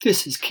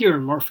This is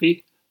Kieran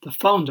Murphy, the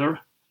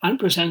founder and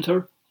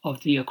presenter of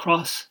the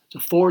Across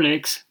the Four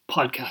Lakes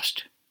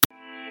podcast.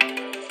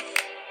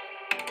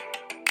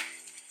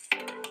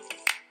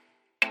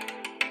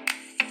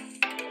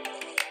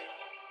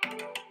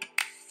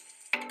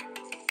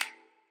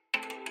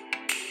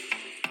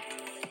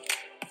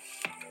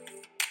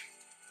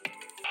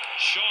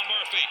 Sean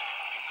Murphy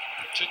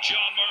to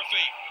John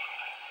Murphy.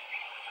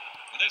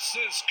 This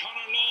is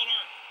Conor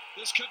Lawler.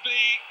 This could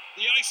be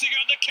the icing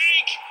on the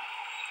cake.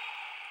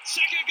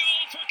 Second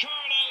goal for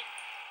Carlow.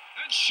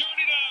 And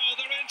surely now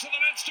they're into the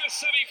Leinster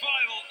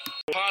semi-final.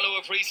 Carlow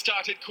have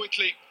restarted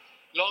quickly.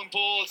 Long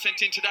ball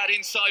sent into that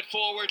inside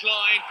forward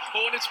line.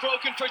 Oh, and it's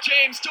broken for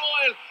James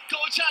Doyle.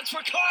 Goal chance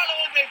for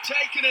Carlow, and they've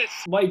taken it.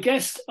 My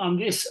guest on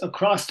this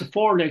Across the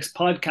Four Lakes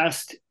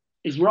podcast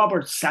is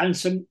Robert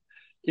Sansom,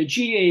 the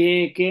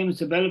GAA Games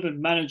Development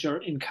Manager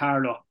in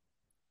Carlow.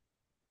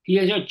 He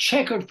has a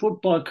checkered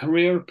football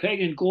career playing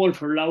in goal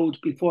for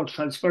Louth before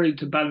transferring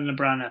to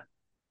Ballinabranna.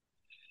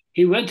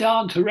 He went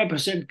on to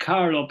represent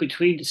Carlow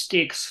between the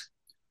sticks,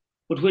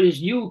 but with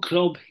his new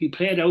club he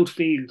played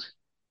outfield.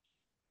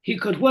 He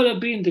could well have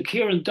been the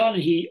Kieran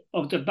Donaghy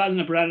of the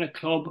Ballinabranna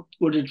club,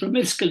 where the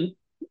Dromiskin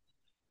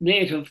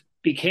native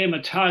became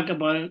a target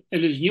man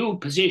in his new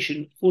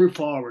position, full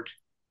forward.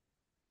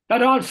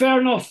 That all fair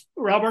enough,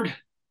 Robert?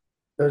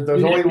 There's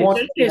only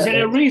one. Is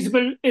it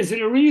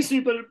a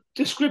reasonable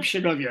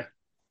description of you?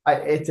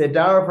 It's a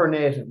Darver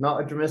native, not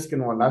a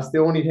Dromiskin one. That's the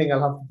only thing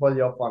I'll have to pull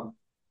you up on.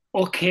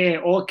 Okay.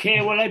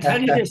 Well, I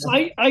tell you this,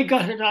 I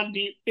got it on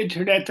the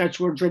internet that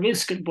you were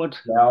Dromiskin, but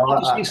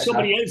obviously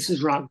somebody else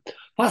is wrong.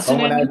 What's the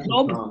name of the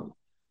club?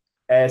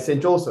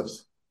 St.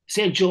 Joseph's.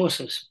 St.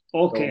 Joseph's.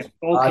 Okay.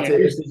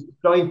 It's a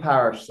joint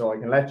parish, so I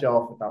can let you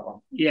off with that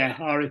one. Yeah,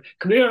 all right.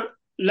 Come here.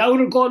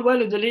 Louth are going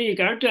well in the league,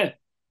 aren't they?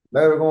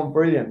 Louth are going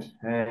brilliant.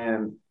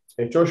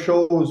 It just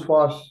shows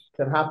what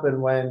can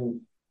happen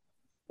when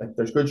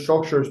there's good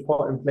structures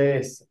put in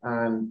place,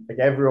 and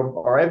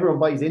everyone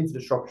buys into the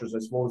structures, I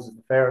suppose, is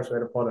the fairest way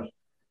to put it.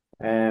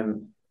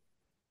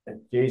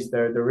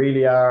 They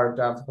really are.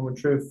 After coming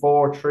through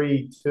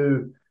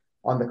 4-3-2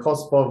 on the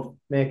cusp of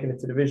making it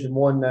to Division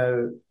 1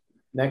 now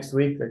next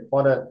week.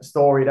 What a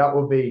story that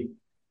would be.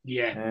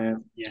 Yeah.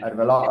 I have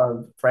a lot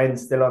of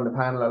friends still on the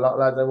panel, a lot of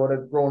lads I would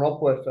have grown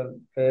up with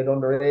and played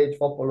underage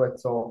football with.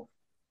 So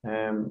I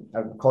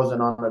have a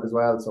cousin on it as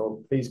well.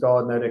 So please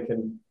God, now they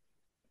can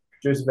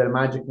produce a bit of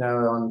magic now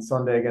on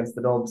Sunday against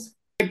the Dubs.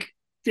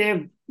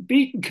 They've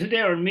beaten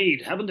Kildare and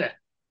Meath, haven't they?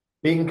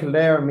 Beaten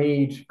Kildare,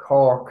 Meath,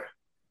 Cork.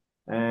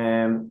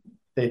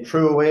 They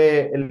threw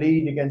away a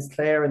lead against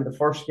Clare in the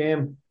first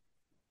game,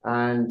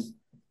 and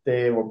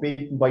they were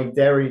beaten by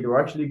Derry. They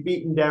were actually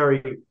beaten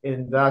Derry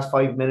in the last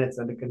 5 minutes,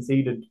 and they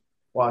conceded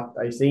what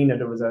I seen it.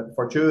 It was a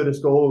fortuitous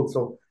goal.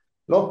 So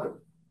look,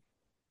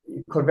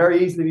 you could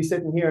very easily be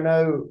sitting here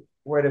now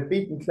where they've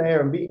beaten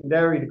Clare and beaten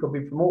Derry. They could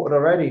be promoted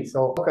already.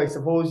 So look, I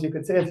suppose you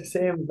could say the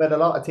same about a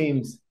lot of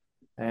teams.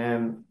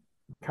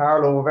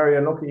 Carlow were very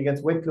unlucky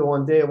against Wicklow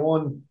on day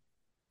one,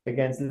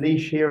 against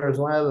Laois here as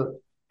well.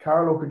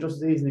 Carlow could just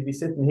as easily be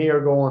sitting here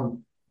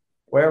going,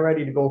 we're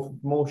ready to go for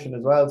promotion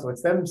as well. So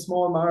it's them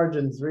small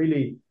margins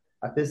really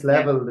at this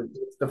level that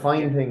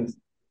define things.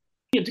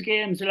 The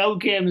games, the Louth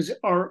games,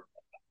 or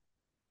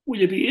will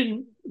you be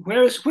in?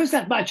 Where's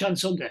that match on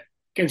Sunday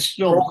against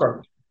Louth?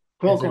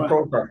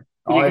 Croker.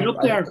 Will you get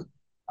up there?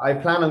 I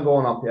plan on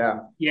going up,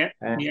 yeah. Yeah.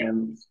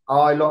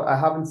 I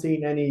haven't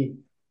seen any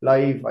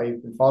live.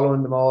 I've been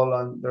following them all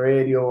on the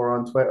radio or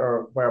on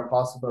Twitter where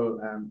possible.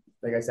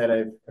 Like I said, I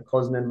have a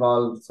cousin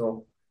involved,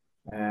 so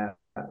I'm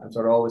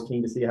sort of always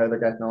keen to see how they're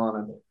getting on,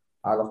 and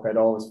I'd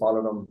always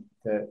follow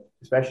them,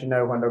 especially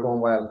now when they're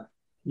going well.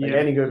 Like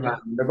any good man,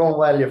 they're going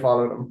well, you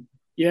follow them.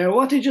 Yeah,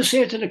 what did you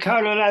say to the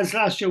Carlow lads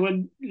last year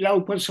when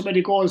Louth put so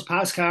many goals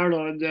past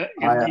Carlow in the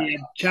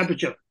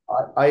championship?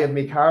 I had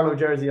my Carlow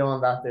jersey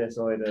on that day,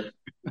 so I did.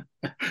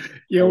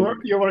 You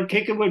were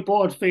kicking with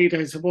both feet,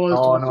 I suppose.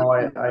 Oh no,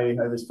 I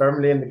was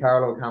firmly in the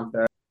Carlow camp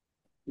there.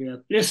 Yeah.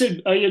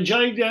 Listen, are you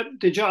enjoying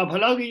the job? How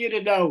long are you in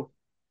it now?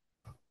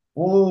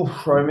 Oh,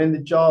 I'm in the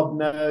job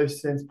now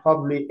since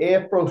probably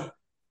April,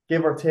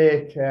 give or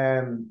take.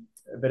 A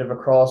bit of a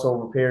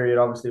crossover period,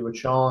 obviously, with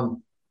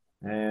Sean.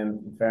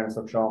 In fairness,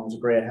 Sean was a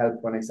great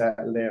help when I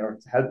settled in, or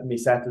helped me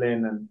settle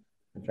in. And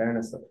in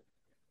fairness,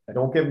 I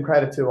don't give him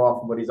credit too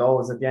often, but he's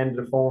always at the end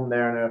of the phone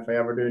there now if I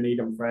ever do need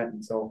him for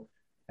anything. So,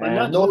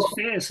 not just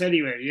face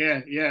anyway.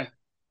 Yeah.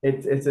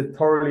 It's a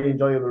thoroughly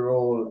enjoyable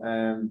role.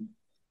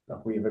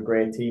 Look, we have a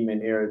great team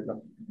in here.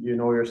 Look, you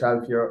know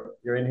yourself, you're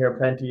in here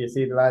plenty. You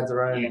see the lads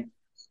around.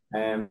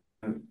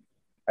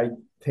 I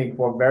think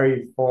we're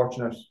very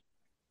fortunate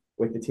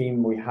with the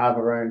team we have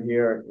around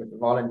here, with the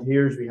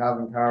volunteers we have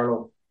in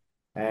Carlow.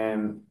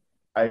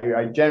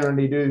 I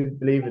generally do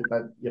believe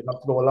that you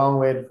have to go a long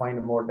way to find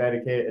a more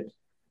dedicated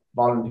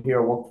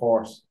volunteer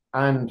workforce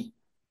and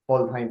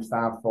full-time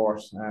staff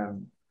force.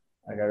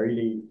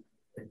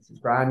 It's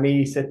grand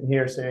me sitting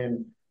here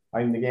saying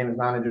I'm the games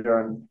manager,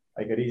 and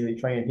I could easily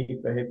try and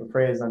heap of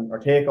praise or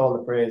take all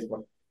the praise,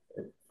 but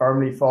it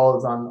firmly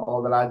falls on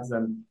all the lads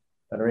and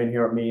that are in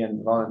here with me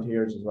and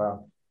volunteers as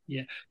well.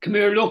 Yeah. Come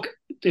here, look,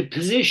 the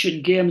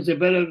position, games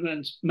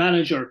development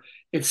manager,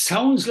 it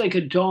sounds like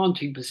a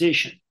daunting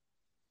position.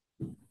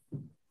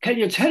 Can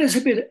you tell us a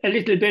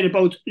little bit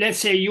about, let's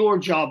say, your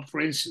job,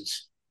 for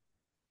instance,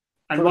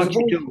 and So I what you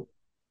suppose do?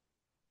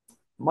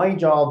 my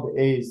job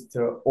is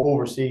to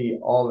oversee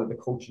all of the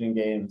coaching and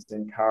games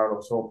in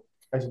Carlow. So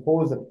I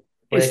suppose it Is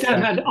breaks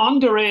that down. at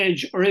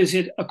underage or is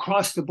it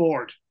across the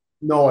board?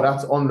 No,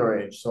 that's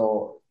underage.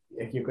 So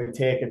if you could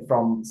take it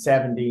from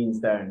 17s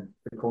down,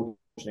 the coaching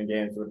and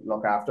games would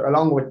look after,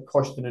 along with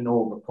Cushton and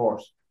Ove, of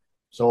course.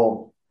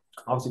 So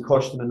obviously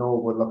Cushton and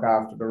Ove would look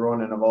after the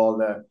running of all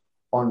the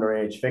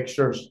underage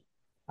fixtures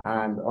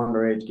and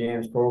underage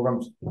games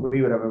programs.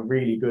 We would have a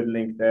really good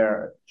link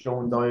there.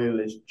 Joan Doyle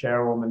is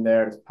chairwoman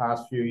there this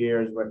past few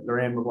years with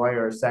Lorraine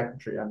Maguire as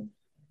secretary, and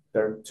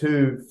they're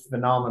two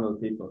phenomenal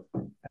people.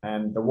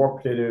 And the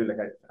work they do, like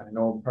I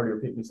know I'm probably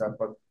repeating myself,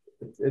 but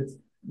it's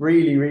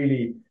really,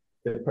 really,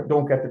 they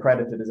don't get the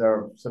credit they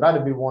deserve. So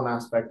that'd be one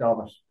aspect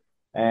of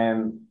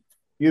it.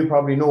 You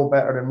probably know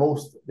better than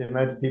most the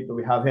amount of people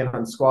we have in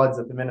on squads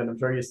at the minute. I'm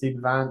sure you see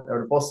the van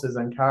or the buses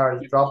and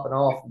cars dropping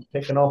off and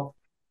picking up.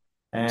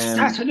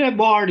 Saturday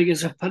morning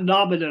is a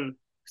phenomenal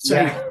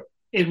sight. Yeah,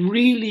 It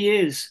really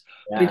is.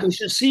 yeah. Because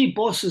you see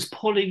buses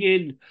pulling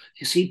in,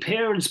 you see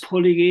parents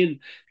pulling in,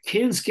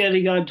 kids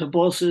getting onto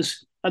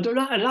buses, and they're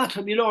not a lot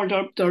of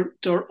them,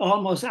 they're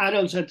almost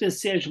adults at this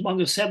stage, among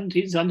the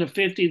 17s and the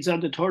 15s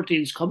and the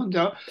 13s coming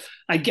there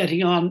and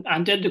getting on,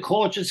 and then the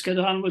coaches get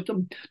on with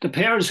them. The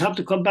parents have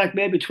to come back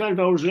maybe 12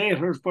 hours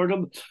later for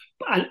them,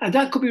 and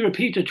that could be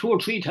repeated 2 or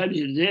 3 times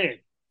a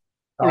day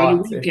or on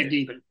a Oh, weekend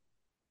even.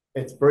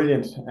 it's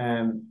brilliant.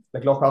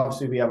 Like look,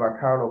 obviously we have our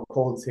Carlow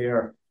Colts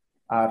here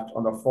at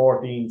under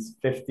 14s,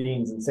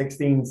 15s, and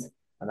 16s,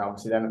 and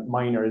obviously then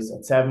minors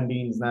at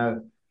 17s now.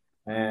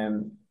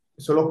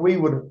 So look, we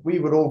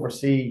would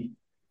oversee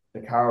the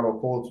Carlow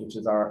Colts, which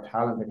is our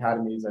talent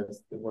academies,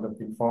 as it would have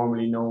been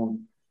formerly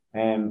known.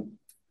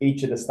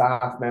 Each of the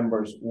staff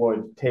members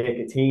would take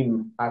a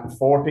team at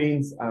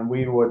 14s, and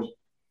we would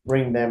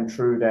bring them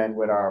through then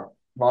with our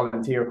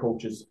volunteer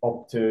coaches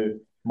up to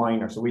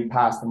minor. So we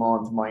pass them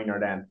on to minor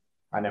then,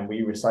 and then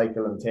we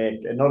recycle and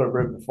take another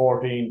group of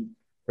 14,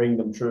 bring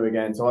them through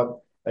again.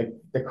 So like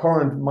the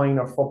current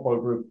minor football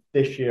group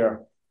this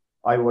year,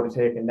 I would have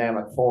taken them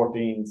at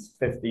 14s,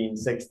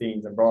 15s,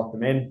 16s and brought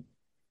them in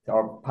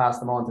or passed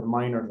them on to the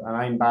minors. And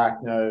I'm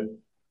back now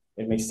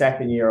in my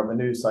second year of a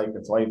new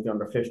cycle. So I have the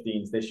under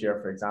 15s this year,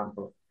 for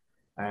example.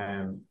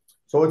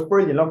 So it's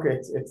brilliant. Look,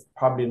 it's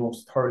probably the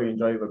most thoroughly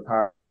enjoyable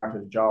part of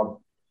the job.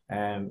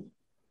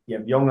 You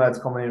have young lads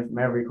coming in from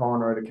every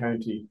corner of the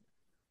county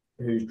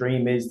whose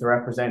dream is to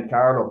represent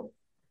Carlow.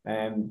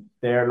 And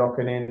they're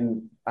looking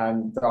in,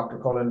 and Dr.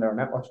 Cullen, or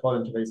not much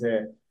Cullen, should I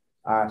say,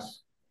 at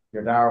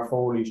your Dara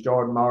Foley's,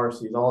 Jordan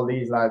Morrissey's, all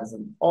these lads,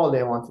 and all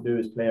they want to do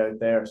is play out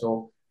there.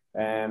 So,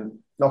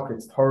 look,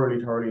 it's thoroughly,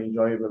 thoroughly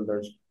enjoyable.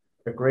 There's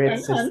a great And,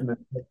 and, system.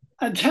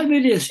 and tell me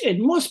this, it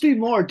must be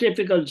more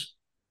difficult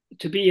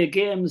to be a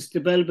games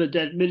development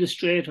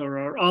administrator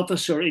or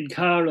officer in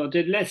Carlow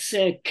than, let's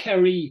say,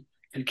 Kerry,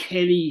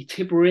 Kilkenny,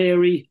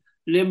 Tipperary,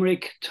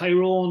 Limerick,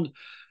 Tyrone.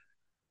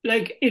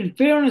 Like, in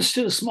fairness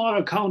to the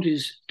smaller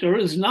counties, there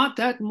is not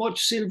that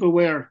much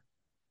silverware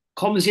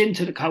comes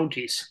into the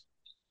counties.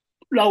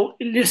 Now,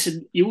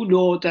 listen, you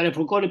know that if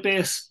we're going to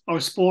base our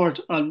sport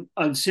on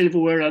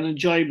silverware and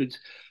enjoyment,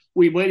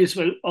 we might as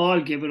well all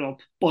give it up.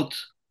 But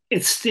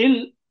it's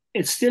still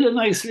it's still a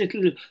nice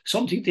little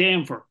something to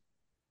aim for.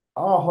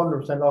 Oh,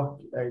 100%.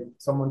 Look,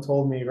 someone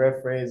told me a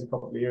great phrase a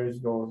couple of years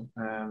ago.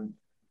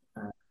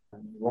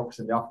 He works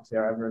in the office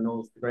here. Everyone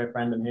knows the great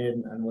Brendan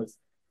Hayden, and was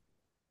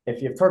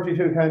if you have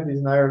 32 counties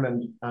in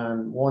Ireland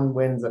and one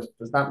wins it,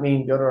 does that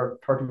mean the other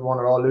 31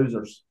 are all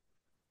losers?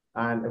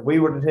 And if we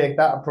were to take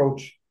that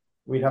approach,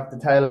 we'd have to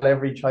tell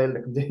every child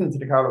that comes into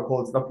the Carlow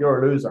Colts, look,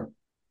 you're a loser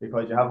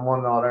because you haven't won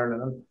in All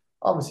Ireland. And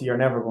obviously, you're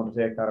never going to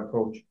take that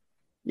approach.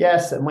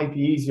 Yes, it might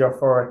be easier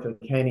for a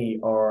Kilkenny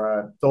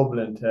or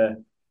Dublin to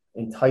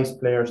entice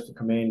players to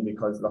come in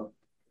because, look,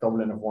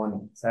 Dublin have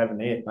won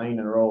 7, 8, 9 in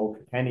a row.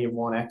 Kilkenny have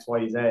won X,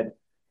 Y, Z.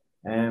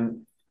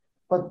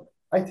 But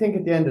I think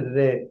at the end of the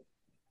day,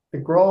 the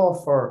draw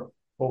for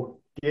both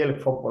Gaelic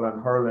football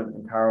and hurling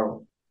in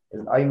Carlow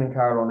is I'm in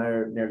Carlow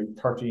now nearly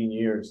 13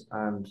 years,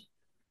 and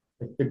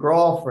the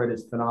draw for it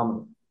is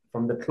phenomenal.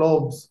 From the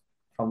clubs,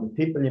 from the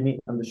people you meet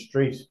on the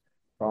street,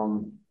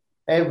 from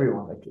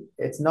everyone. Like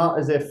it's not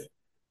as if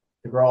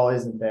the draw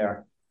isn't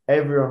there.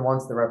 Everyone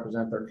wants to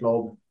represent their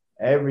club.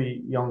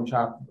 Every young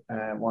chap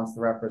wants to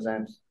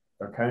represent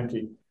their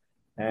county.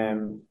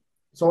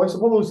 So I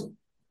suppose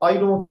I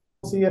don't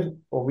see it,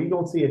 or we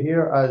don't see it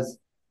here as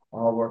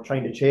we're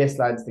trying to chase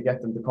lads to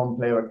get them to come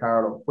play with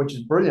Carlow, which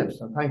is brilliant,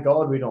 and thank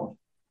God we don't.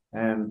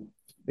 And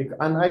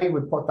I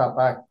would put that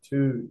back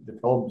to the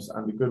clubs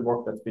and the good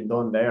work that's been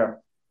done there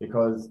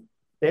because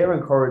they're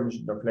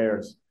encouraging their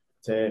players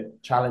to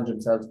challenge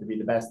themselves to be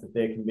the best that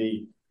they can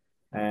be.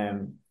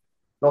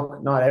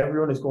 Look, not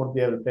everyone is going to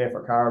be able to play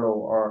for Carlow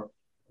or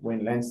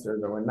win Leinster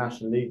or win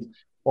National League,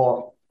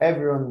 but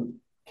everyone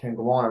can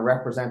go on and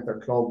represent their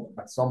club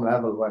at some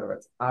level, whether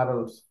it's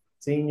adult,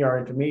 senior,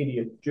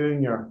 intermediate,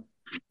 junior.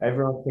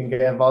 Everyone can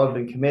get involved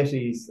in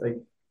committees. Like,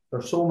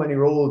 there's so many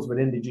roles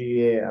within the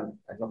GAA, and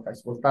look, I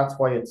suppose that's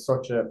why it's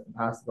such a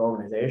fantastic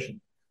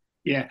organisation.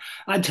 Yeah,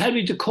 and tell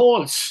me the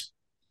Colts.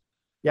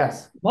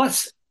 Yes.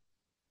 What's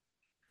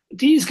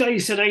these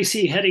guys that I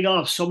see heading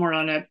off somewhere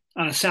on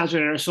a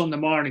Saturday or Sunday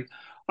morning?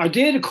 Are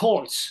they the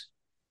Colts?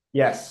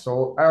 Yes.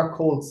 So our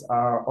Colts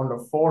are under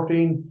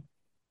 14,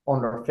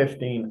 under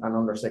 15, and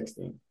under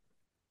 16.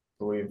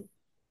 So we've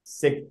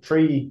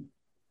three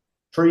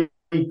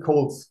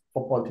Colts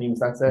football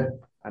teams. That's it,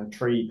 and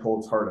three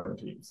Colts hurling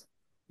teams.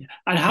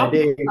 And And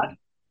they,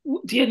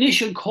 the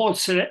initial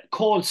Colts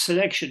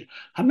selection?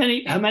 How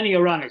many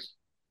are on it?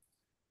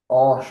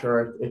 oh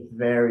sure, it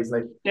varies.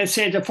 Like, Let's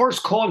say the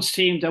first Colts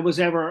team that was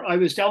ever. I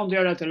was down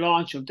there at the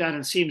launch of that.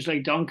 It seems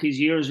like donkeys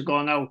years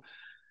ago now,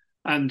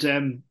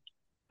 and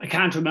I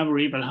can't remember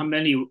even how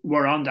many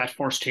were on that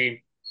first team.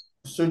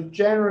 so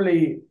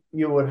generally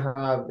you would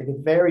have, like, it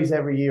varies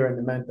every year in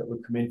the amount that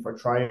would come in for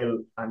trial,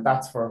 and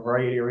that's for a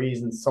variety of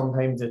reasons.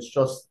 Sometimes it's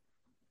just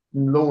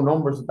low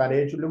numbers at that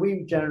age.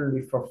 We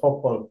generally for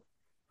football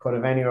could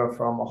have anywhere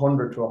from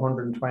 100 to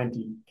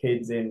 120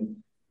 kids in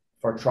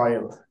for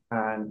trial,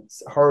 and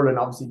hurling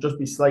obviously just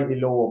be slightly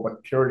lower,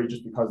 but purely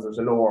just because there's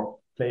a lower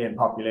playing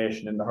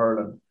population in the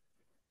hurling.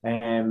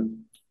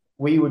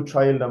 We would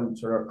trial them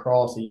sort of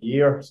across a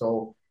year.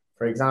 So,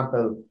 for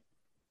example,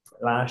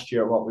 last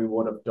year, what we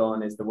would have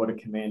done is they would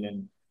have come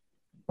in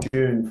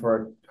June for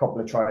a couple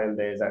of trial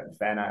days at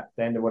Fenna.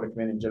 Then they would have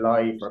come in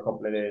July for a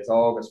couple of days,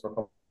 August for a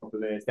couple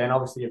of days. Then,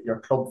 obviously, if your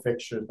club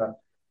fixtures, that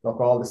look,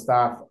 all the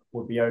staff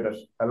would be out at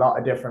a lot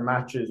of different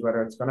matches,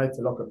 whether it's going out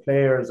to look at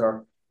players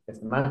or if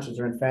the matches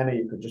are in Fenna,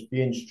 you could just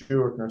be in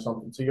Stewarton or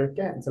something. So you're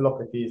getting to look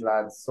at these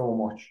lads so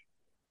much.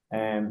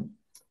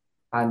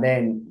 And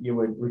then you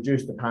would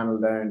reduce the panel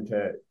down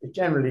to,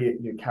 generally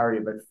you carry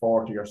about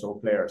 40 or so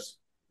players.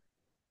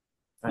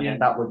 And then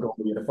that would go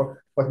to the.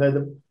 But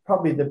now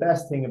probably the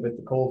best thing about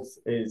the Colts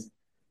is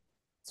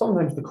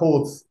sometimes the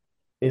Colts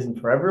isn't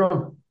for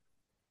everyone.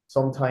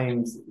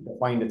 Sometimes they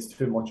find it's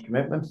too much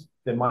commitment.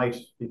 They might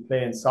be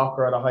playing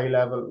soccer at a high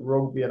level,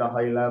 rugby at a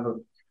high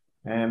level.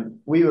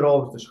 We would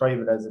always describe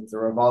it as it's a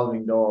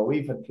revolving door.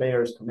 We've had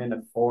players come in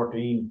at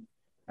 14.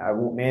 I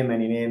won't name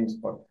any names,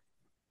 but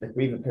like,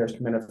 we've had players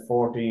come in at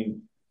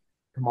 14,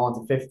 come on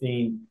to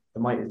 15.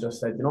 They might have just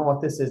said, you know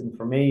what, this isn't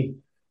for me.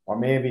 Or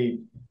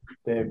maybe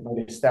they might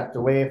have stepped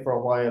away for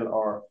a while,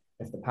 or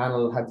if the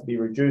panel had to be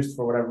reduced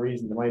for whatever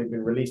reason, they might have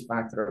been released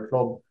back to their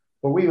club.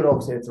 But we would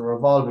always say it's a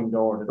revolving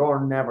door. The door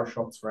never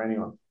shuts for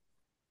anyone.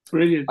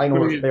 Brilliant. I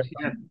know if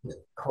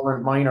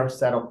current minor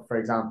setup, for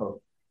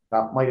example,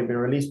 that might have been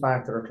released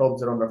back to their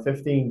clubs at under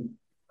 15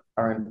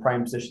 are in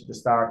prime position to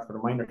start for the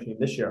minor team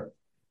this year.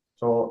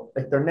 So,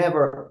 like, they're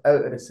never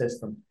out of the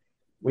system.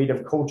 We'd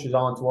have coaches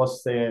on to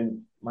us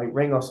saying, might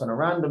ring us on a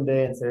random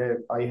day and say,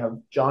 I have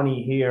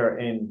Johnny here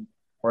in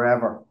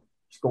wherever.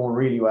 He's going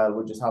really well.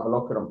 We'll just have a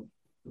look at him.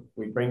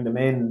 We bring them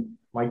in,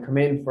 might come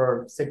in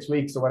for 6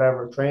 weeks or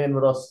whatever, train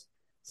with us,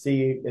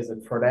 see is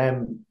it for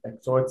them.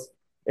 So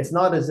it's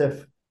not as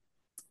if,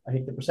 I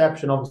think the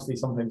perception obviously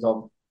sometimes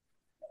of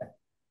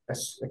a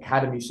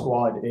academy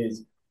squad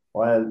is,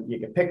 well, you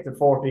get picked at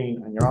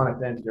 14 and you're on it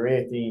then to you're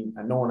 18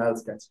 and no one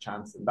else gets a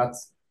chance. And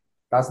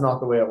that's not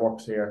the way it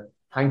works here,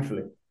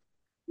 thankfully.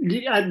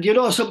 And you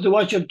know something,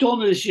 what you've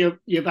done is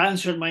you've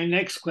answered my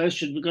next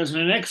question, because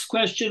my next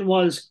question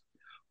was,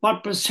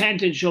 what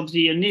percentage of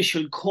the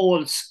initial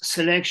Colts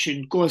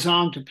selection goes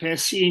on to play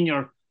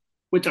senior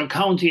with their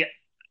county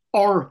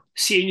or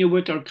senior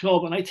with their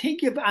club? And I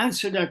think you've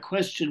answered that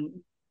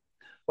question.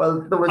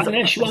 Well,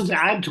 unless you want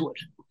to add to it.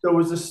 There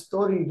was a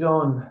study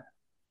done,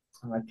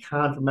 and I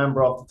can't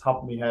remember off the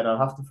top of my head. I'll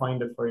have to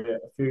find it for you,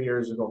 a few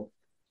years ago.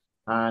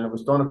 And it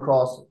was done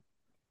across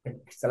a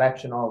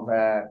selection of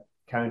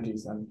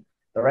counties. And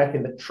they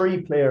reckon the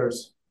 3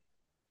 players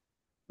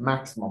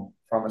maximum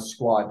from a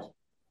squad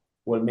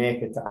will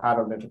make it to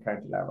adult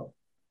intercounty level.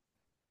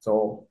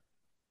 So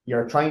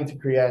you're trying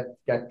to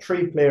get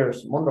 3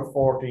 players from under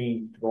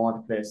 14 to go on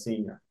to play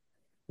senior.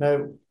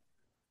 Now,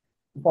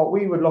 what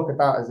we would look at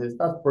that is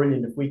that's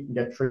brilliant if we can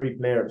get 3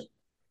 players.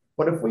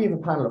 But if we have a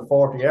panel of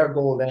 40, our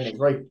goal then is,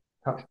 right,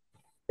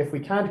 if we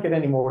can't get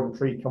any more than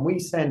 3, can we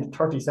send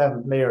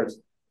 37 players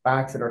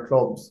back to their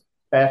clubs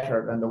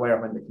better than they were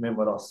when they come in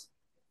with us?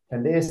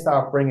 Can they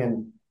start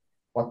bringing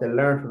what they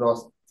learned with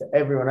us to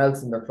everyone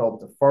else in their club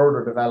to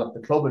further develop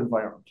the club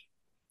environment?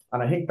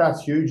 And I think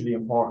that's hugely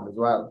important as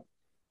well.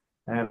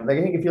 Like,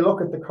 I think if you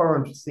look at the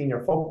current senior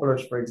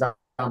footballers, for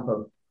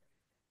example,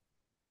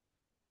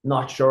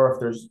 not sure if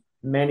there's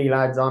many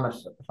lads on it.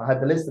 If I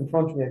had the list in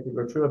front of me, I could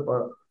go through it,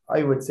 but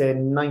I would say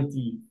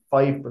 95%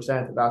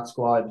 of that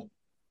squad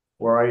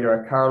were either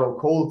a Carlow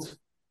Colt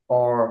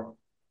or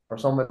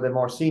some of the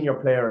more senior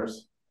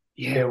players.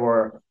 Yeah. They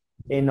were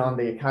in on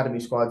the academy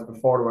squads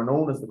before they were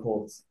known as the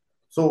Colts.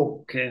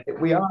 So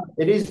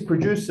it is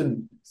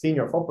producing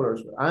senior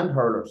footballers and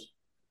hurlers,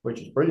 which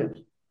is brilliant.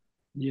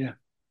 Yeah.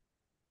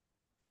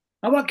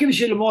 And what gives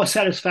you the most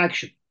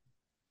satisfaction?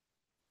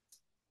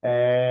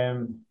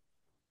 Um,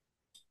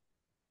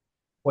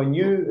 when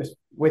you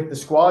with the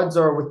squads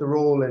or with the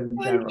role in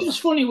Well, general?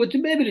 just funny with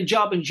maybe the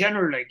job in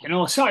general,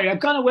 like, Sorry, I've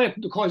gone away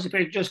from the course. If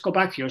I could just go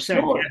back to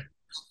yourself, No,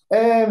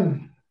 yeah.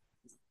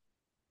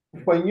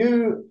 when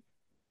you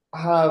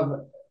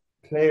have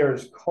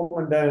players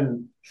coming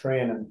down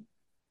training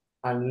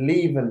and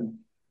leaving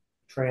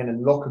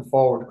training, looking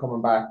forward to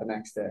coming back the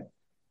next day,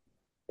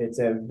 it's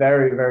a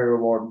very, very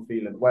rewarding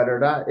feeling. Whether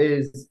that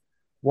is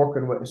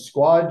working with a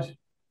squad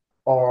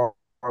or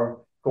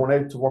going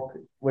out to work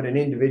with an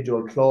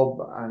individual club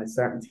and a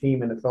certain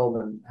team in the club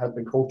and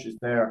helping coaches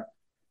there,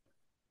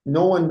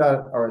 knowing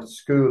that, or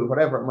school,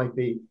 whatever it might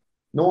be,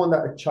 knowing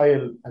that a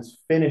child has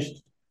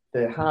finished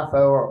the half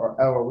hour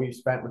or hour we've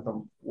spent with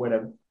them with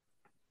a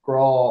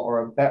grow or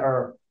a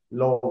better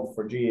love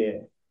for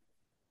GAA.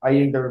 I Yeah.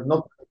 think there's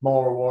nothing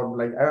more rewarding.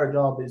 Like our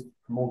job is to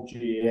promote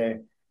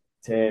GAA,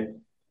 to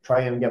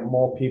try and get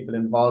more people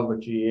involved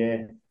with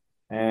GAA.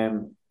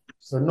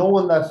 So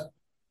knowing that,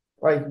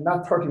 right, in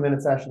that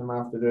 30-minute session I'm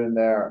after doing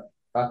there,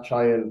 that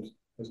child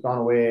has gone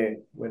away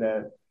with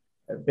a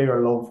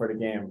bigger love for the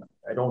game.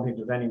 I don't think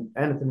there's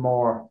anything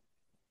more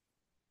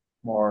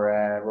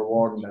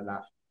rewarding than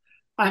that.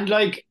 And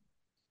like,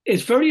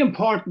 it's very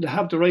important to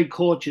have the right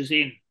coaches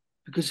in,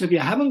 because if you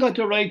haven't got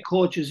the right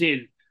coaches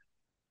in,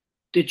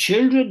 the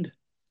children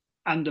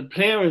and the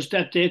players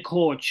that they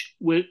coach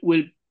will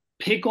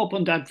pick up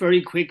on that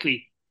very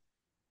quickly.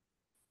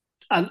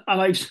 And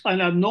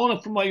I've known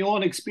it from my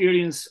own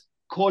experience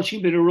coaching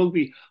a bit of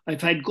rugby.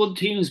 I've had good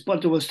teams,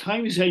 but there was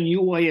times I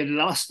knew I had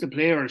lost the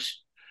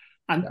players,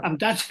 and Yeah, and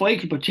that's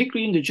vital,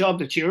 particularly in the job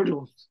that you're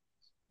doing.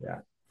 yeah,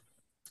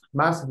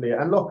 massively.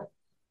 And look,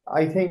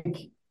 I think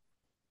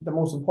the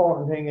most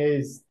important thing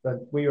is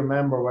that we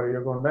remember whether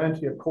you're going down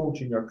to your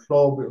coaching your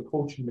club, you're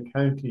coaching the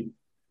county,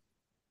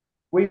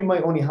 we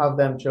might only have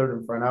them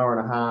children for an hour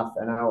and a half,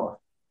 an hour.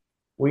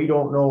 We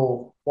don't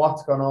know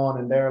what's going on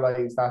in their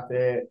lives that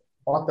day,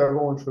 what they're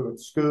going through at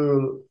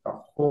school, their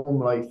home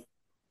life.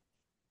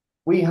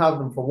 We have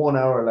them for 1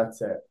 hour, let's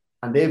say,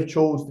 and they've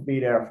chose to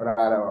be there for that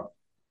hour.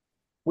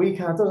 We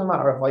can't, it doesn't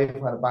matter if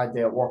I've had a bad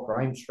day at work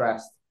or I'm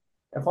stressed.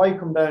 If I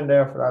come down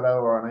there for that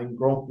hour and I'm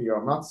grumpy or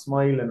I'm not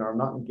smiling or I'm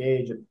not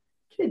engaging,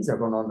 kids are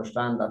going to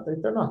understand that.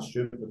 They're not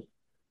stupid.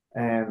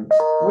 Um,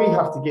 we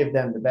have to give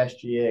them the best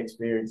GA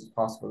experience as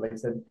possible. Like I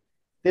said,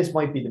 this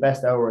might be the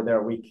best hour of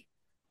their week.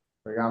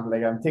 For example,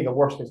 like I'm thinking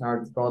worst case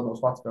scenario, God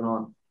knows what's going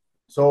on.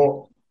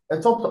 So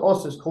it's up to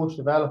us as coach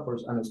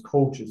developers and as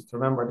coaches to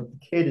remember that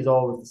the kid is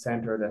always the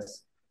center of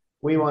this.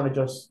 We want to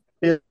just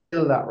build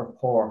that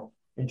rapport,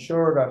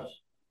 ensure that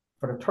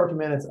for the 30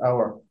 minutes,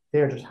 hour,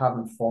 they're just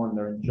having fun,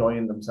 they're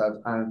enjoying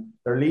themselves, and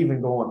they're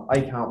leaving going,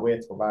 I can't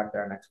wait to go back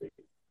there next week.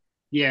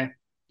 Yeah,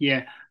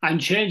 yeah.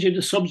 And changing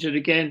the subject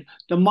again,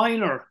 the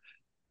minor,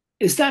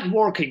 is that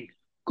working?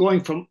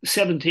 Going from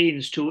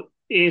 17s to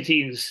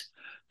 18s?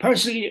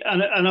 Personally,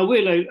 and I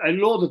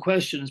load the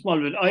question as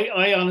well, but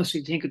I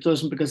honestly think it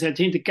doesn't, because I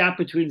think the gap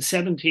between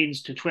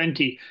 17s to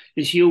 20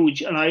 is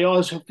huge. And I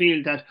also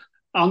feel that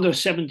under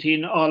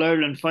 17 All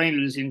Ireland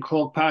finals in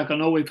Croke Park, I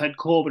know we've had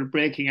COVID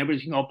breaking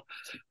everything up.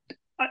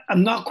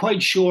 I'm not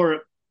quite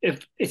sure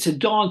if it's a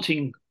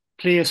daunting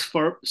place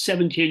for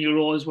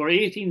 17-year-olds, where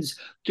 18s,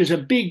 there's a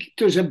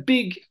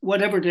big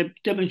whatever,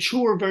 they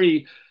mature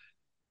very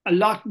a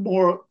lot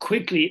more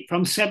quickly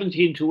from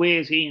 17 to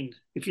 18,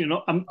 if you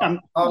know, you know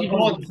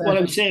what 100%.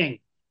 I'm saying.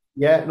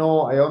 Yeah,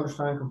 no, I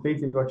understand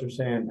completely what you're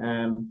saying.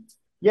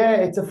 Yeah,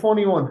 it's a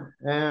funny one.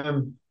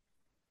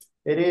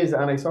 It is,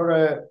 and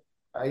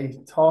I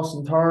toss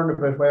and turn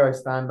about where I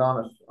stand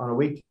on it on a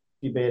weekly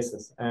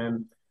basis.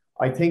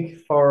 I think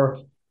for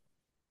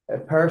a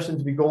person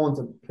to be going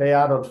to play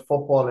adult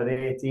football at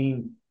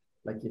 18,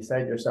 like you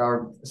said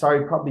yourself,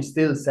 sorry, probably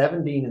still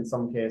 17 in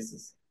some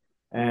cases.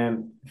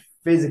 Um,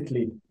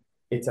 Physically,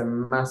 it's a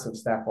massive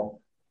step up.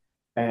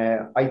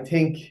 I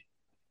think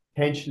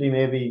potentially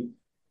maybe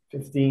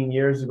 15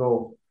 years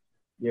ago,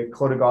 you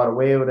could have got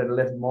away with it a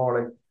little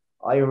more. Like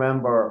I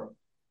remember,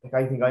 like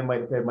I think I might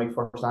have played my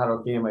first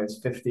adult game. I was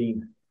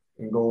 15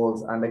 in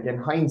goals, and like in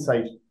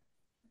hindsight,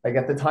 like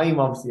at the time,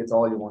 obviously it's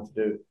all you want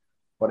to do,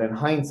 but in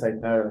hindsight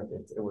now,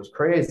 like it was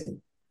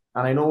crazy.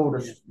 And I know Yeah.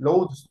 there's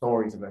loads of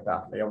stories about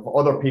that, like of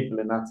other people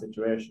in that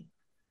situation.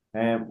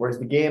 Whereas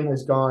the game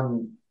has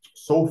gone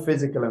so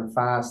physical and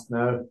fast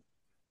now,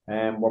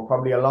 we're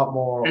probably a lot And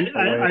more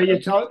aware. you're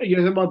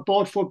talking about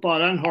both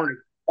football and hurling?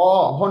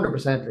 Oh,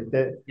 100%.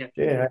 Like Yeah.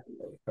 yeah,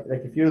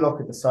 like if you look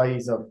at the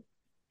size of,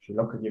 if you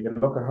can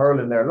look at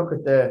hurling there. Look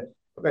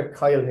at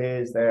Kyle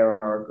Hayes there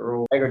or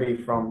Garo Hegarty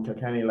from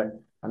Kilkenny, like,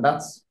 and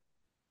that's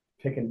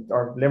picking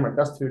or Limerick.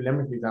 That's two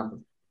Limerick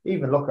examples.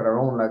 Even look at our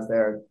own lads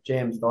there,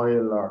 James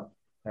Doyle or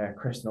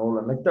Chris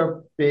Nolan. Like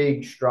they're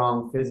big,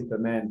 strong, physical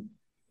men.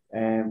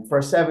 And for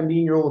a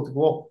 17-year-old to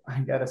go up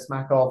and get a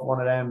smack off one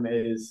of them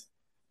is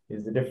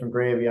a different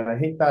gravy. And I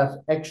think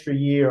that extra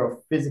year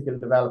of physical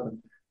development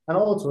and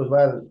also as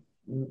well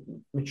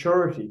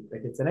maturity,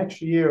 like it's an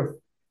extra year of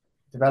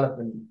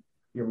developing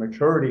your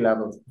maturity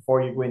levels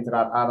before you go into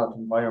that adult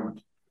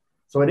environment.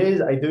 So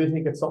I do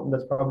think it's something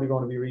that's probably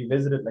going to be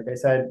revisited. Like I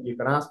said, you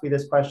can ask me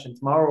this question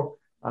tomorrow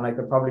and I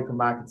could probably come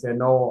back and say,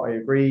 no, I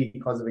agree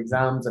because of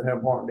exams and how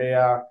important they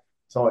are.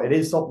 So it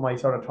is something I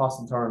sort of toss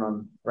and turn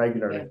on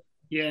regularly.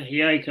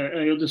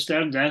 I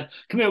understand that.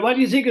 Come here, what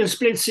do you think of the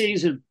split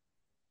season?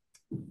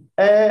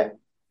 As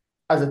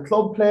a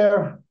club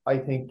player, I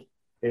think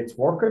it's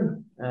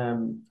working.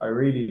 I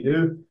really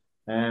do.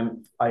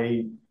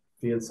 I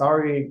feel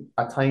sorry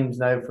at times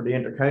now for the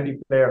intercounty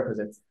player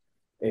because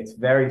it's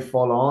very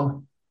full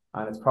on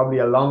and it's probably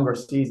a longer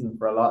season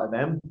for a lot of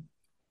them.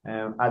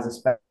 As a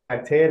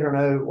spectator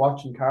now,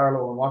 watching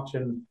Carlow and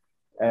watching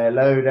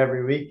Louth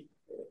every week,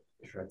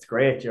 sure, it's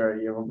great. You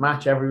have a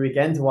match every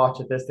weekend to watch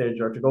at this stage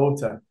or to go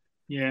to.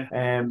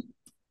 Yeah.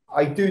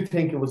 I do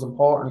think it was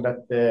important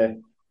that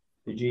the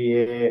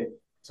GAA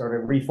sort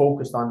of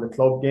refocused on the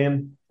club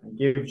game and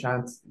give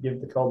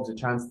the clubs a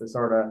chance to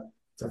sort of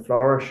to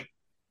flourish.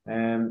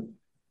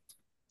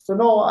 So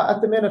no,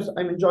 at the minute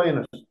I'm enjoying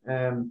it.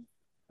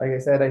 Like I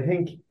said, I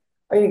think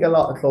a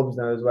lot of clubs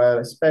now as well,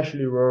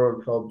 especially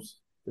rural clubs.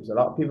 There's a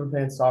lot of people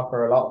playing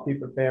soccer, a lot of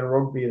people playing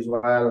rugby as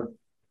well.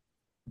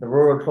 The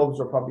rural clubs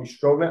are probably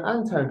struggling,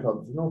 and town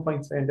clubs. There's no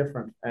point saying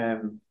different.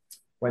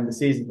 When the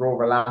seasons are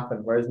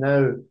overlapping, whereas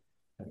now,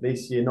 at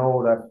least you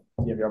know that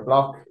you have your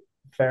block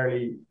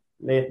fairly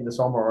late in the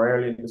summer or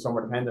early in the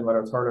summer, depending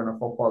whether it's hurling or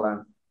football,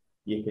 and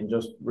you can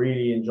just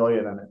really enjoy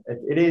it, and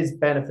it is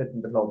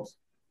benefiting the clubs.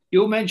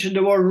 You mentioned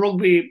the word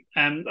rugby,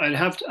 and I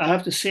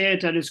have to say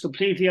it that it's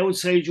completely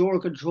outside your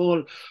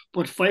control.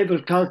 But 5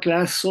 o'clock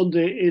last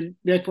Saturday in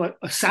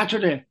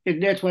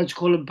Netwatch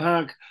Cullen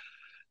Park,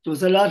 there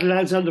was a lot of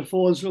lads on the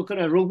phones looking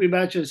at rugby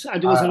matches,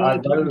 and there was a lot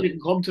of people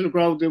didn't come to the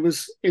ground. It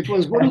was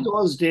one of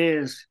those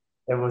days.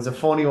 It was a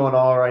funny one,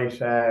 all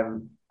right.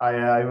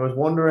 I was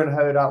wondering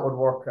how that would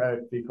work out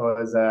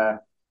because,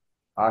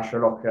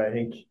 sure, look, I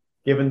think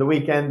given the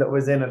weekend that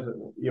was in it,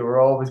 you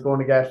were always going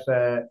to get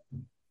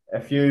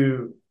a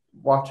few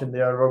watching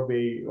the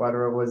rugby,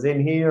 whether it was in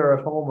here or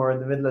at home or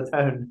in the middle of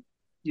town.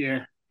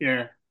 Yeah.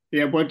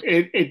 But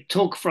it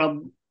took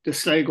from the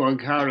Sligo and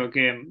Carlow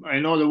game. I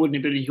know there wouldn't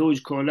have been a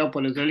huge crowd up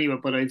on it anyway,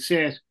 but I'd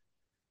say it.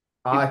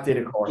 It did,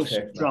 of course.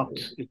 It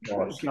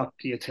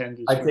dropped the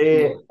attendance. I'd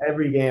say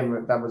every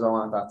game that was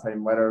on at that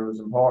time, whether it was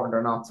important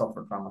or not,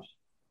 suffered from it.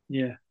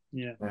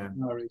 Yeah.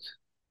 All right.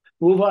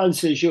 Move on,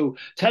 says you.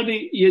 Tell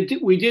me,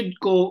 we did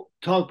go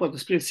talk about the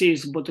split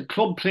season, but the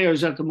club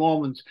players at the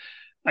moment,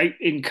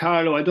 in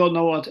Carlow, I don't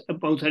know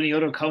about any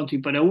other county,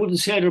 but I wouldn't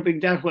say they're being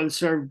that well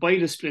served by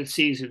the split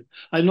season.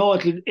 I know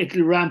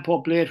it'll ramp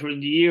up later in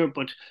the year,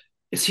 but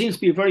it seems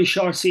to be a very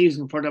short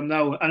season for them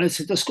now. And it's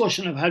a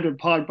discussion I've had with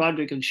Paul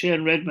Broderick and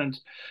Shane Redmond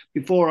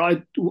before.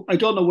 I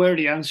don't know where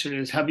the answer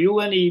is. Have you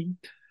any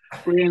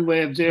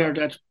brainwave there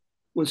that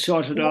will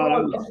sort it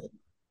all out?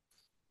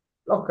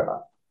 Look,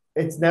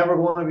 it's never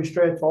going to be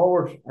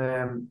straightforward.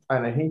 And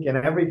I think in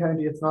every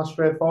county it's not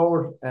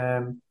straightforward.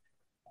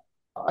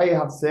 I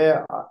have to say,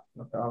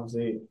 look,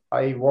 obviously,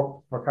 I work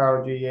for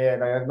Carlow GAA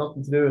and I have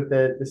nothing to do with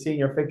the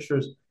senior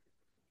fixtures.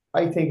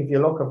 I think if you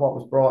look at what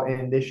was brought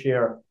in this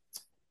year,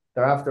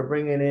 they're after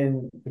bringing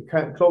in the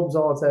clubs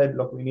all said,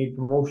 look, we need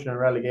promotion and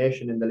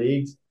relegation in the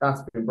leagues.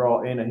 That's been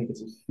brought in. I think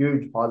it's a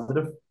huge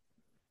positive.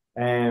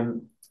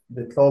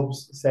 The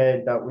clubs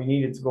said that we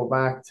needed to go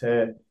back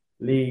to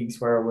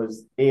leagues where it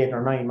was 8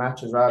 or 9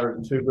 matches rather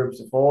than 2 groups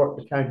of 4.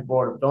 The county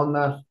board have done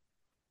that.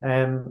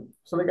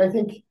 So like I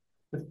think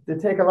they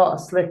take a lot of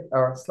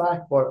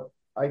slack, but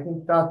I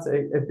think that's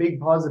a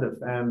big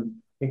positive. I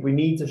think we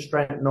need to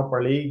strengthen up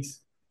our leagues.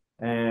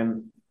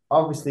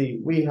 Obviously,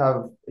 we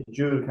have a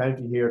dual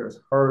county here. There's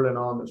hurling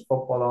on, there's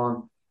football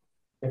on.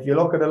 If you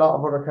look at a lot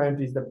of other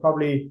counties,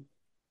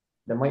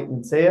 they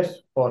mightn't say it,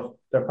 but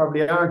they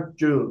probably aren't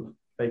dual.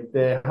 Like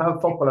they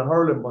have football and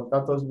hurling, but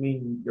that doesn't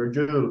mean you're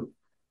dual.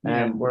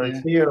 Whereas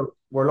here,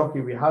 we're lucky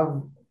we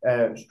have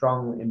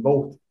strong in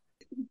both.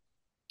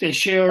 They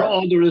share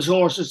all the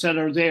resources that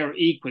are there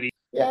equally.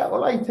 Yeah,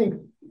 well, I think,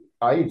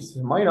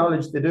 to my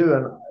knowledge, they do,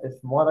 and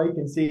from what I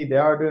can see, they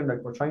are doing.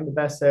 Like we're trying to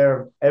best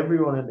serve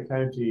everyone in the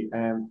county.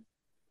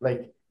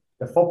 Like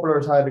the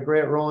footballers had a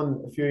great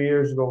run a few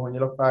years ago. When you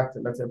look back to,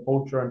 let's say,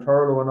 Poacher and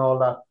Turlow and all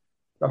that,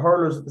 the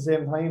hurlers at the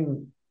same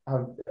time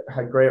have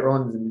had great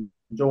runs, and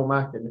Joe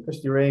Mack and the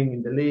Christy Ring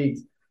in the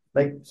leagues.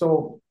 Like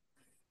so,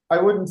 I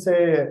wouldn't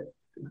say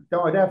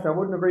no. I definitely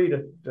wouldn't agree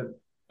that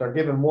they're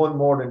giving one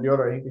more than the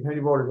other. I think the county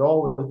board is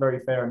always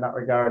very fair in that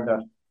regard.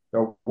 That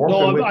they're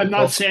working. No, I'm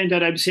not saying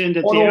that. I'm saying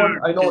that they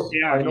are. I know.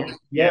 They are.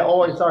 Yeah.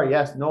 Oh, I'm sorry.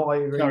 Yes. No, I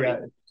agree. Sorry. Yeah.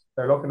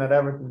 They're looking at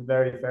everything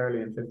very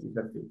fairly and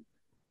 50-50.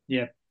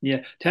 Yeah.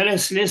 Tell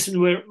us.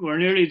 Listen, we're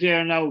nearly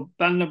there now.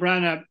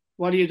 Ballinabranna,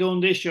 what are you doing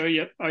this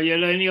year? Are you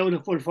lining out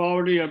a full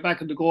forward? Or you're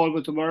back in the goal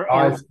with them, or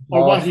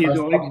what are you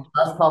doing?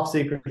 That's top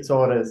secret.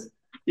 So it is.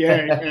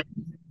 Yeah.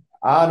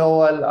 I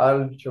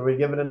know. Shall we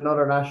give it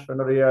another nash for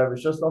another year? I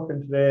was just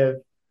looking today.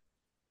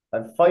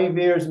 I've 5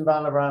 years in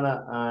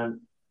Ballinabranna, and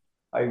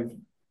I've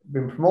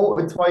been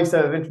promoted twice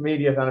out of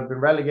intermediate, and I've been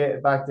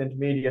relegated back to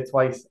intermediate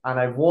twice, and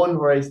I've won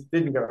where I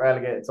didn't get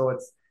relegated. So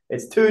it's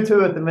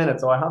 2-2 at the minute.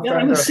 So I have Yeah, to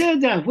I was either saying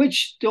that.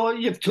 Which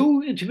you have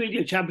two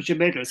intermediate championship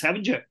medals,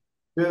 haven't you?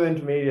 do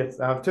intermediates.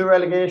 I have two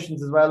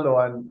relegations as well, though,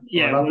 and we're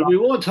Yeah, not. well, we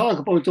won't talk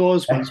about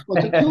those ones,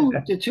 but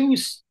Ah, the two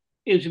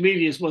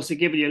intermediates must have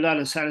given you a lot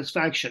of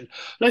satisfaction.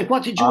 Like,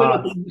 what did you end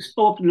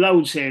up in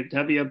Louth saying?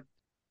 Have you?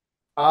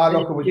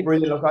 look, it was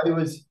brilliant. Look,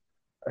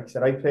 like I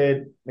said, I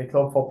played my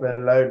club football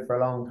in Louth for a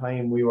long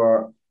time. We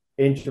were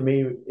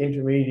intermediate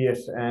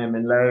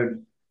in Louth,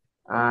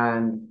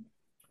 and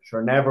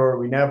sure,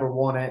 we never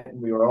won it.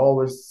 We were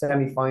always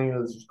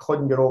semi-finals, just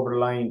couldn't get over the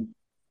line.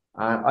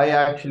 And I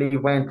actually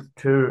went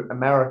to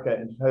America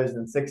in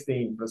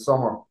 2016 for the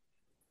summer,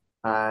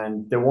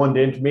 and they won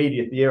the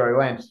intermediate the year I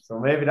went. So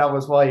maybe that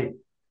was why.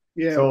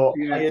 Yeah, So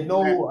yeah,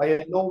 I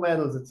had no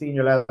medals at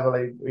senior level. I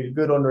had a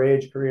good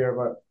underage career,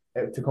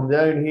 but to come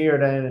down here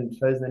then in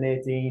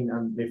 2018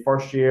 and the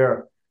first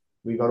year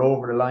we got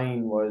over the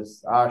line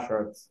was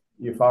sure, it's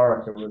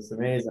euphoric. It was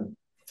amazing.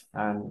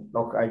 And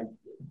look,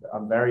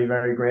 I'm very,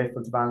 very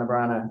grateful to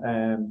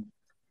Ballinabranna.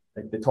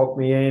 Like they took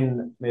me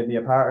in, made me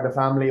a part of the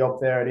family up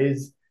there.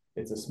 It's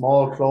a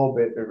small club.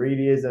 It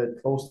really is a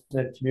close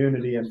knit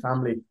community and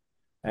family.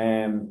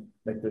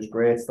 Like there's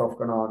great stuff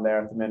going on there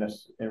at the minute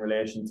in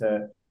relation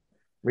to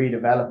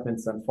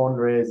redevelopments and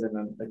fundraising,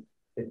 and like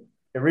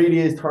it really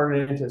is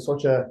turning into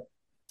such a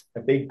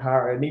big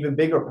part, an even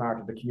bigger part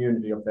of the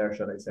community up there,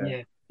 should I say?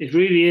 yeah. It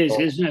really is,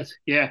 So, isn't it?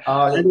 Yeah.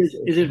 And is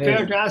it's it fair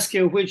amazing. to ask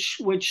you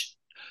which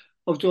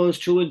of those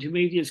two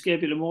intermediates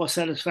gave you the most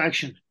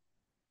satisfaction?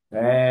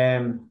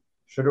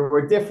 So they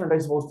were different, I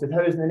suppose.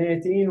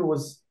 2018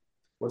 was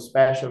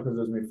special because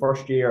it was my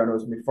first year and it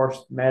was my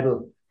first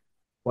medal.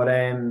 But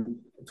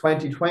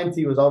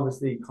 2020 was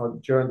obviously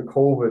during the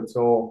COVID,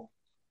 so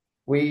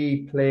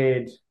we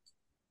played.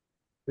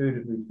 Who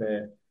did we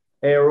play?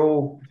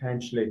 Aero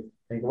potentially.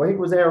 I think it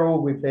was Aero.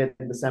 We played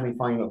in the semi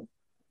final,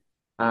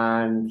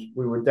 and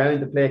we were down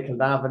to play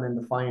Kildavin in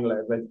the final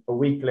like a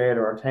week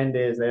later or 10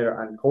 days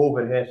later, and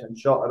COVID hit and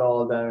shut it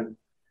all down.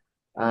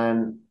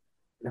 And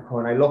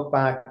when I look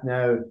back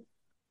now,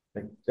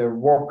 like the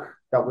work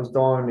that was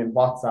done in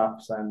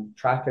WhatsApps and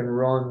tracking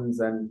runs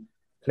and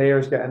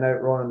players getting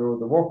out running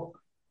the work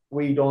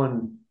we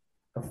done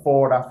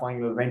before that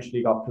final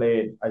eventually got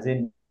played as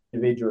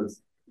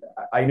individuals.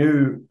 I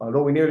knew,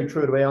 although we nearly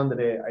threw it away on the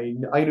day, I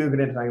knew going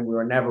into time we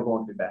were never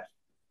going to be bet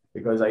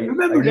because I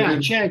Remember that,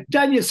 knew yeah.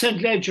 Daniel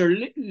St. Ledger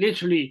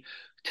literally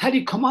had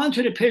he come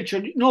onto the pitch,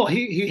 and no,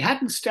 he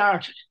hadn't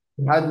started.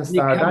 he hadn't And he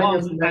started. came Daniel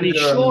on and he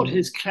Snyder showed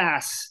his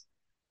class.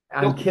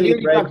 and Look, he Killian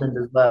nearly got, Redmond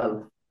as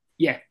well.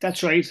 yeah,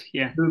 that's right.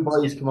 Yeah. Two Yeah.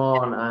 boys come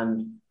on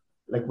and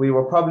like we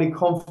were probably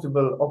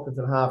comfortable up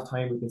until half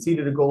time. We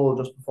conceded a goal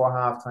just before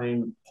half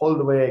time, pulled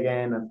away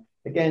again, and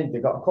again they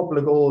got a couple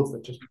of goals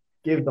that just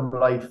gave them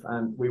life,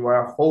 and we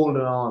were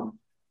holding on.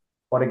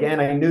 But again,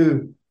 I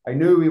knew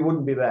we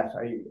wouldn't be that.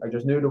 I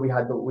just knew that we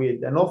had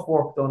enough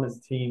work done as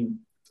a team,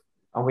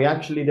 and we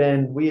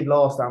had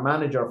lost our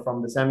manager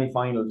from the semi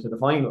final to the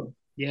final.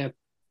 Yeah.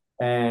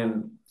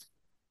 Um,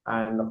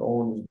 and look,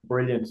 Owen was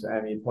brilliant,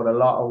 and he put a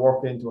lot of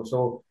work into it.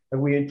 So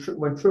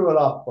went through a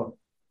lot, but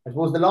I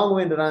suppose the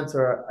long-winded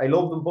answer, I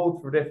love them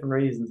both for different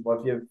reasons. But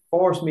if you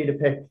forced me to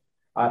pick,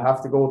 I'd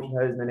have to go to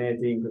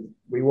 2018 because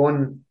we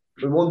won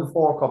the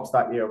four cups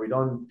that year. We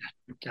done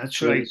That's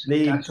the right.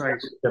 league, That's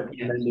right. and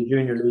Yeah. then the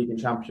junior league and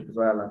championship as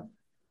well. And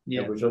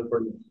it Yeah. was just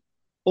brilliant.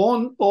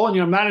 Owen,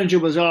 your manager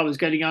was always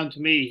getting on to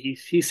me.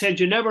 He said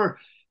you never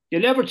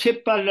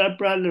tip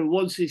Ballinabranna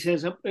once. He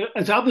says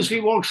it obviously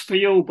works for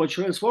you, but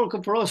sure, it's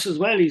working for us as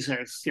well. He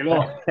says, you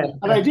know.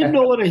 And I didn't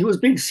know whether he was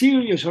being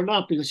serious or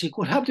not because he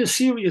could have this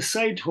serious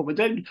side to him. But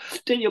then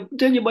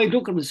you might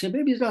look at him and say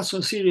maybe he's not so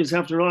serious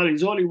after all.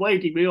 He's only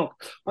winding me up.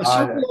 But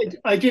uh, certainly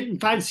I didn't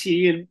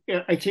fancy Ian.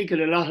 I think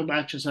in a lot of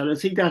matches, and I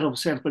think that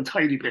upset him a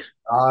tiny bit.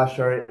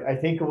 Sure. I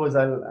think it was.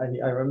 I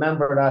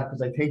remember that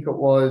because I think it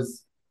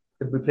was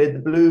that we played the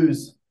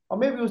Blues, or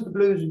maybe it was the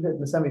Blues we played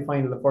in the semi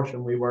final the first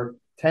one. We were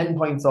 10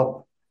 points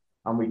up,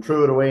 and we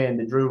threw it away, and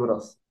they drew with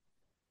us.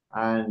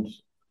 And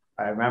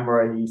I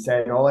remember he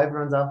said, "Oh,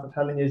 everyone's after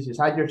telling you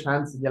just had your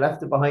chance and you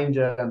left it behind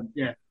you." And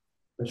Yeah.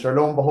 sure,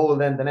 lo and behold,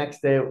 then the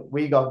next day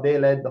they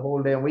led the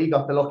whole day, and we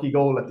got the lucky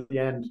goal at the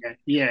end.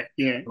 Yeah.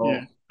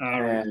 So,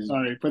 All right,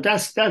 all right. But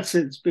that's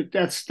it. But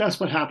that's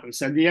what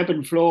happens, and the ebb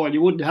and flow, and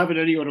you wouldn't have it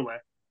any other way.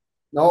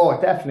 no,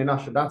 definitely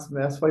not. Sure, that's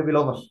why we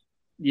love it.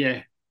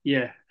 Yeah,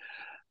 yeah.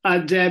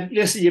 And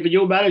listen, you have a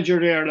new manager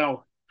there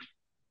now,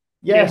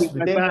 Yes, David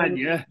with McMahon.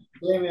 Yeah,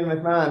 Damien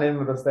McMahon in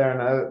with us there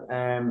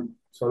now.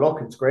 So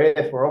look, it's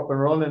great. We're up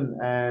and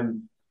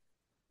running.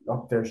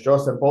 Look, there's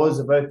just a buzz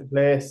about the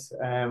place.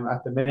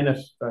 At the minute,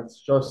 that's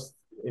just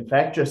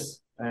infectious.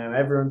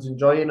 Everyone's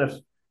enjoying it.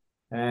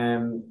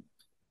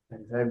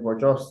 Like I said, we're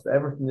just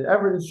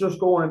everything's just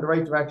going in the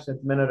right direction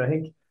at the minute. I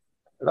think.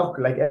 Look,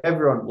 like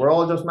everyone, we're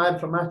all just mad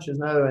for matches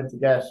now and to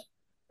get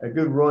a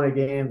good run of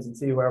games and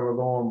see where we're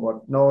going.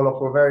 But no,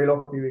 look, we're very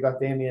lucky we got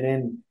Damien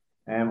in.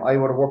 I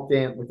would have worked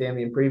with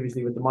Damien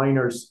previously with the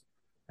minors.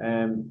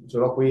 So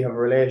look, we have a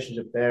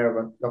relationship there,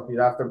 but look,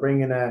 you'd have to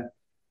bring in a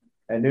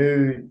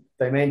new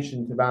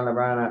dimension to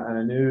Ballinabranna and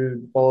a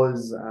new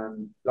buzz,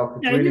 and look,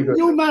 it's Yeah, really good.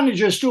 new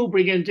managers do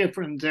bring in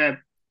different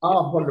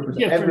Oh, 100%.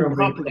 different Everyone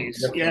brings something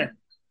properties. Yeah,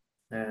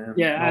 different.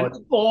 yeah, No,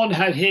 and Owen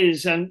had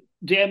his, and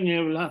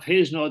Damien will have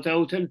his, no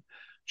doubt. And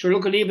sure,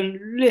 look, at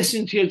even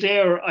listening to you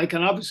there, I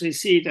can obviously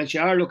see that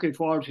you are looking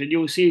forward to a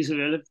new season.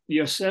 And if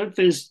yourself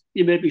is,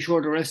 you may be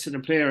sure the rest of the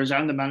players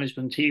and the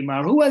management team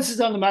are. Who else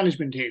is on the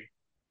management team?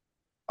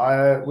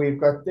 we've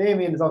got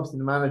Damien is obviously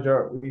the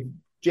manager. We've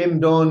Jim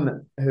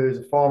Dunn, who's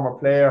a former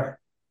player,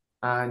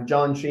 and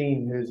John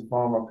Sheen, who's a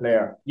former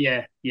player.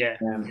 Yeah, yeah,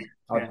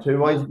 yeah. Two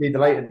boys would be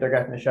delighted they're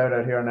getting a shout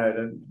out here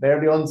now. They're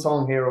the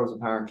unsung heroes,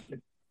 apparently.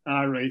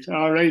 All right,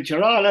 all right.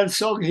 You're all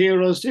unsung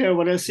heroes there.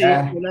 When I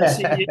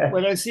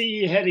see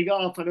you heading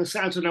off on a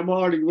Saturday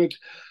morning with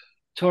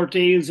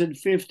 13s and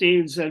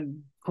 15s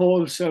and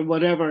Colts and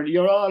whatever,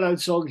 you're all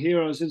unsung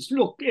heroes.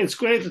 It's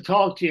great to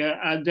talk to you.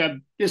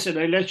 And listen,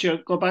 I let you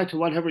go back to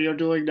whatever you're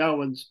doing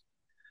now. And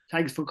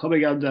thanks for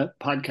coming on the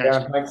podcast.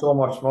 Yeah, thanks so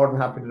much. More than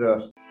happy to do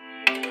it.